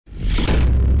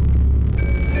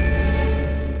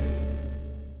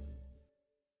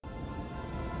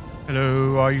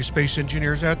all you space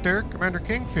engineers out there, Commander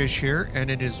Kingfish here, and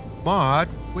it is Mod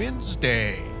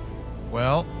Wednesday.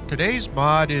 Well, today's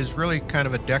mod is really kind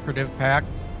of a decorative pack.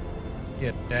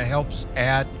 It helps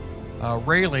add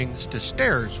railings to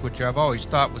stairs, which I've always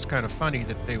thought was kind of funny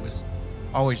that they was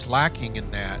always lacking in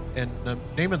that. And the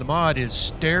name of the mod is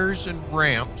Stairs and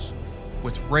Ramps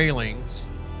with Railings,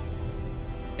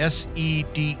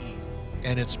 SEDE,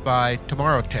 and it's by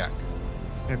Tommorow Tech.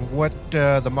 And what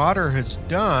the modder has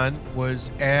done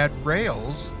was add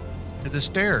rails to the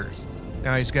stairs.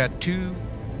 Now he's got two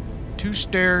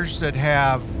stairs that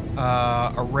have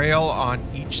a rail on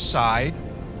each side.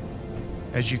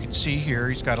 As you can see here,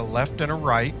 he's got a left and a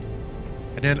right.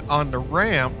 And then on the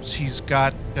ramps, he's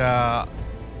got a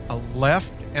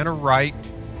left and a right,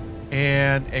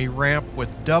 and a ramp with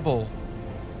double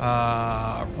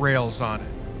rails on it.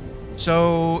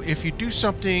 So if you do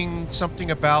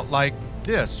something about like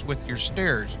this with your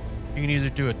stairs, you can either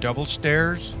do a double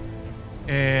stairs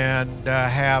and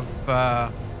have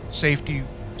safety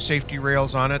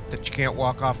rails on it that you can't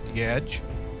walk off the edge,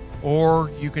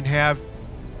 or you can have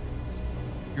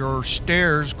your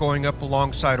stairs going up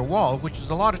alongside a wall, which is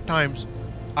a lot of times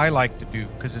I like to do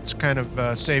because it's kind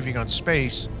of saving on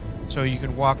space, so you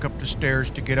can walk up the stairs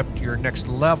to get up to your next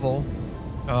level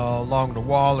along the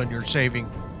wall, and you're saving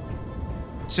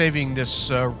this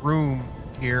room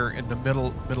here in the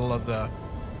middle of the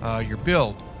your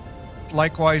build.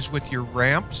 Likewise with your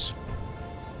ramps,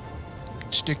 you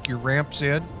can stick your ramps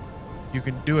in. You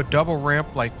can do a double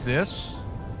ramp like this,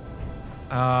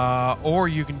 or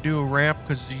you can do a ramp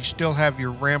because you still have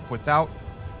your ramp without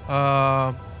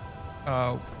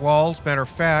walls. Matter of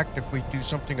fact, if we do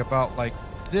something about like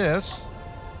this,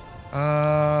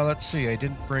 let's see, I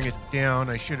didn't bring it down.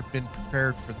 I should have been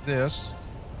prepared for this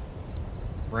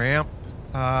ramp.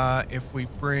 If we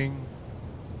bring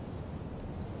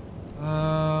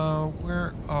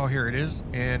where, oh, here it is.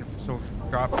 And so if we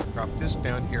drop this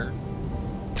down here.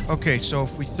 Okay, so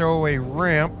if we throw a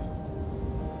ramp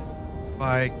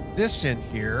like this in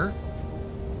here,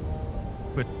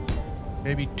 put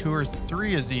maybe 2 or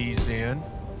 3 of these in,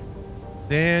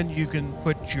 then you can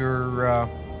put your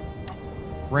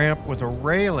ramp with a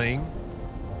railing.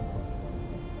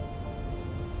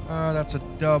 That's a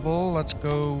double. Let's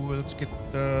get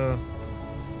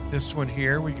this one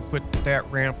here. We can put that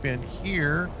ramp in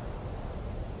here,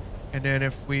 and then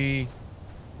if we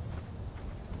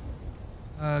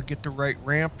get the right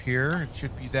ramp here, it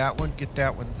should be that one. Get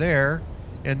that one there,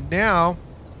 and now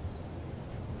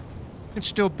you can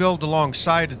still build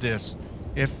alongside of this.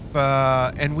 If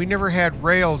and we never had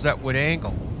rails that would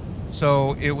angle,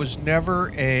 so it was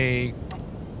never a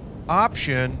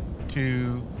option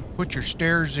to put your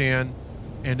stairs in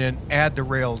and then add the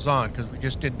rails on, because we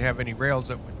just didn't have any rails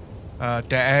that would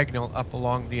diagonal up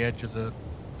along the edge of the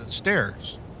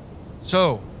stairs.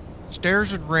 So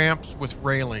stairs and ramps with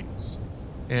railings,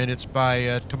 and it's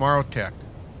by Tommorow Tech.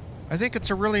 I think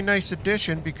it's a really nice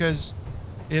addition because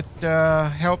it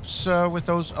helps with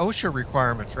those OSHA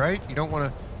requirements, right? You don't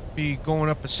want to be going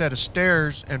up a set of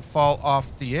stairs and fall off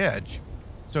the edge.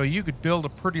 So you could build a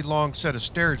pretty long set of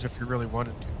stairs if you really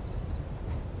wanted to.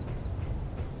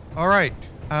 All right,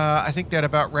 I think that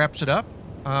about wraps it up.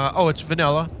 Oh, it's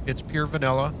vanilla. It's pure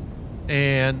vanilla,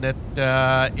 and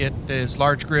that it is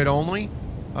large grid only,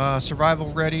 survival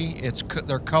ready.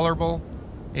 They're colorable,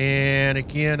 and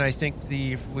again, I think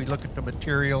if we look at the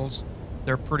materials,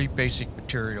 they're pretty basic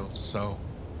materials, so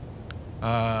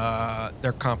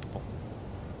they're comparable.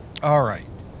 All right,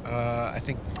 I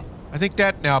think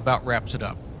that now about wraps it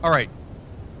up. All right,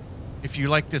 if you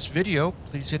like this video,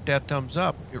 please hit that thumbs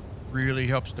up. It really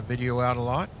helps the video out a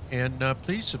lot, and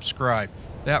please subscribe.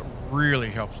 That really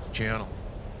helps the channel.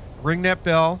 Ring that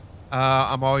bell.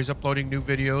 I'm always uploading new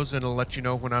videos, and it'll let you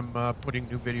know when I'm putting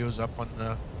new videos up on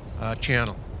the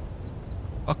channel.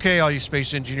 Okay, all you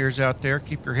space engineers out there,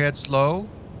 keep your heads low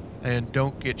and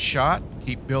don't get shot.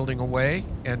 Keep building away.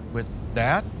 And with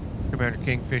that, Commander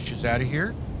Kingfish is out of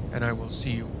here, and I will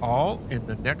see you all in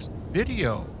the next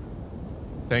video.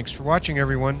 Thanks for watching,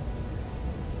 everyone.